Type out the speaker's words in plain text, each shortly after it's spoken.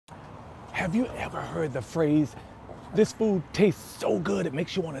Have you ever heard the phrase, this food tastes so good it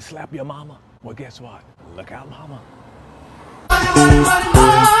makes you want to slap your mama? Well, guess what? Look out, mama.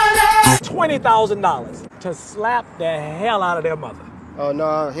 $20,000 to slap the hell out of their mother. Oh,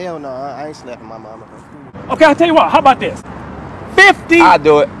 no, hell no. I ain't slapping my mama. Okay, I'll tell you what. How about this? 50. I'll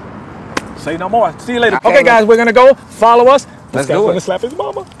do it. Say no more. See you later. Okay, guys, we're going to go. Follow us. Let's do it. Gonna slap his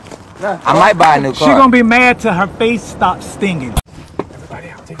mama. I might buy a new car. She's going to be mad till her face stops stinging. Everybody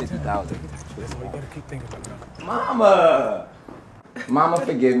out. Take 50,000. That's what you got to keep thinking about. Mama. Mama,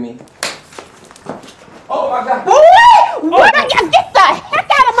 forgive me. Oh, my God. What? Get the heck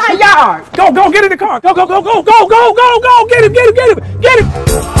out of my yard! Go, get in the car. Go. Get him.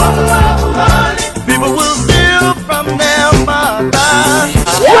 People will steal from their mother.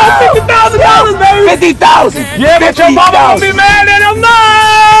 You got $50,000, baby. 50,000. Yeah, but your mama won't be mad at him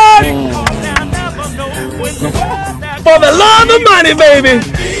not. For the love of money, baby.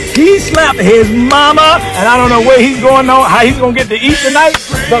 He slapped his mama, and I don't know where he's going on, how he's gonna get to eat tonight.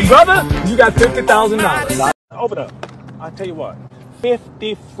 But brother, you got $50,000. Over there. I'll tell you what.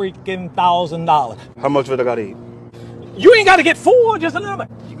 $50,000. How much would I gotta eat? You ain't gotta get full, just a little bit.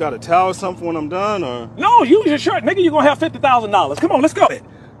 You got a towel or something when I'm done, or? No, use your shirt, nigga. You're gonna have $50,000. Come on, let's go. 50.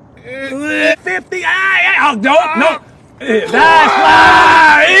 No. That's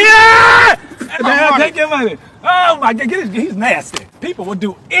right. Yeah. Man, take your money. Oh my God, he's nasty. People will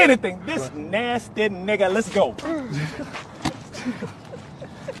do anything. This nasty nigga. Let's go.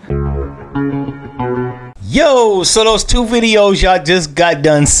 Yo, so those two videos y'all just got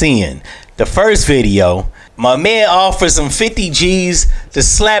done seeing. The first video, my man offers him 50 G's to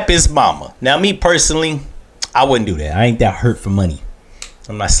slap his mama. Now me personally, I wouldn't do that. I ain't that hurt for money.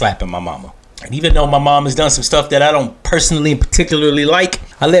 I'm not slapping my mama. And even though my mom has done some stuff that I don't personally and particularly like,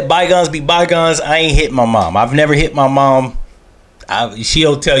 I let bygones be bygones. I ain't hit my mom. I've never hit my mom.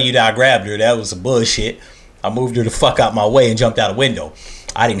 She'll tell you that I grabbed her. That was some bullshit. I moved her the fuck out my way and jumped out a window.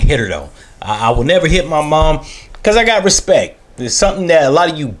 I didn't hit her though. I will never hit my mom because I got respect. There's something that a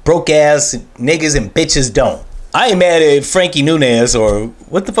lot of you broke ass niggas and bitches don't. I ain't mad at Frankie Nunez, or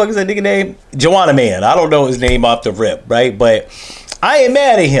what the fuck is that nigga name? Juwannaman. I don't know his name off the rip, right? But I ain't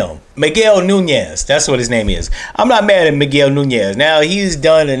mad at him. Miguel Nunez, that's what his name is. I'm not mad at Miguel Nunez. Now, he's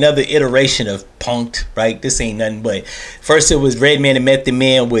done another iteration of Punk'd, right? This ain't nothing but, first it was Redman and Method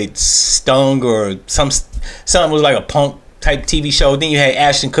Man with Stung, or something was like a Punk type TV show. Then you had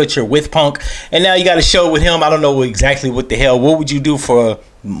Ashton Kutcher with Punk, and now you got a show with him. I don't know exactly what the hell. What would you do for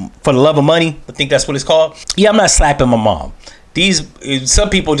the love of money? I think that's what it's called. Yeah, I'm not slapping my mom. Some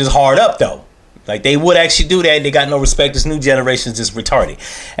people just hard up though. Like, they would actually do that. They got no respect. This new generation's just retarded.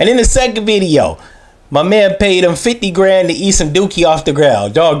 And in the second video, my man paid him 50 grand to eat some dookie off the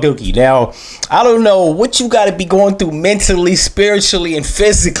ground. Dog dookie. Now, I don't know what you got to be going through mentally, spiritually, and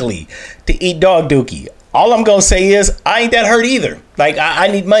physically to eat dog dookie. All I'm going to say is, I ain't that hurt either. Like, I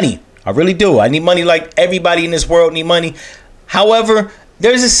need money. I really do. I need money like everybody in this world need money. However,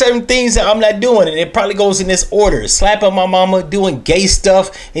 there's just certain things that I'm not doing, and it probably goes in this order. Slapping my mama, doing gay stuff,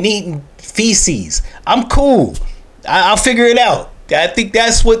 and eating feces. I'm cool. I'll figure it out. I think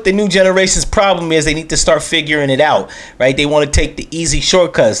that's what the new generation's problem is. They need to start figuring it out, right? They want to take the easy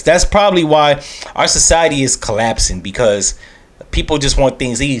shortcuts. That's probably why our society is collapsing, because people just want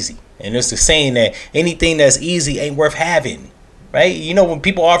things easy. And there's the saying that anything that's easy ain't worth having, right? You know, when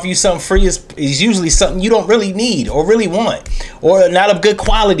people offer you something free, is usually something you don't really need or really want, or not of good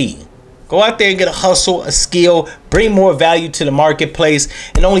quality. Go out there and get a hustle, a skill, bring more value to the marketplace,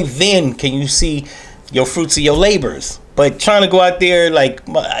 and only then can you see your fruits of your labors. But trying to go out there, like,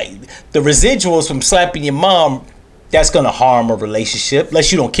 the residuals from slapping your mom, that's going to harm a relationship.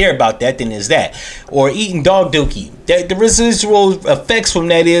 Unless you don't care about that, then there's that. Or eating dog dookie. The residual effects from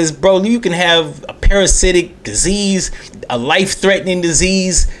that is, bro, you can have a parasitic disease, a life-threatening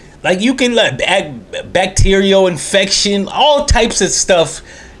disease. Like, you can, like, bacterial infection, all types of stuff.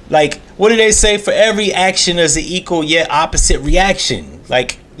 Like, what do they say? For every action, there's an equal yet opposite reaction.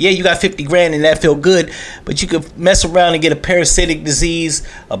 Like, yeah, you got 50 grand and that feel good, but you could mess around and get a parasitic disease,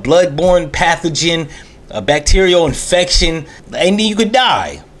 a bloodborne pathogen, a bacterial infection, and then you could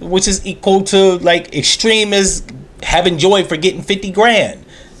die, which is equal to, like, extreme as having joy for getting 50 grand.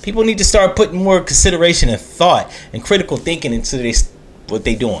 People need to start putting more consideration and thought and critical thinking into what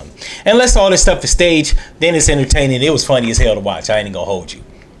they doing. Unless all this stuff is staged, then it's entertaining. It was funny as hell to watch. I ain't gonna hold you.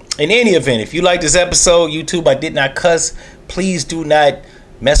 In any event, if you like this episode, YouTube, I did not cuss. Please do not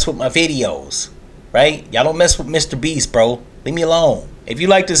mess with my videos, right? Y'all don't mess with Mr. Beast, bro. Leave me alone. If you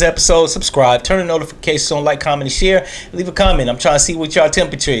like this episode, subscribe, turn the notifications on, like, comment, and share. Leave a comment. I'm trying to see what y'all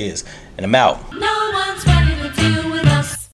temperature is. And I'm out. No.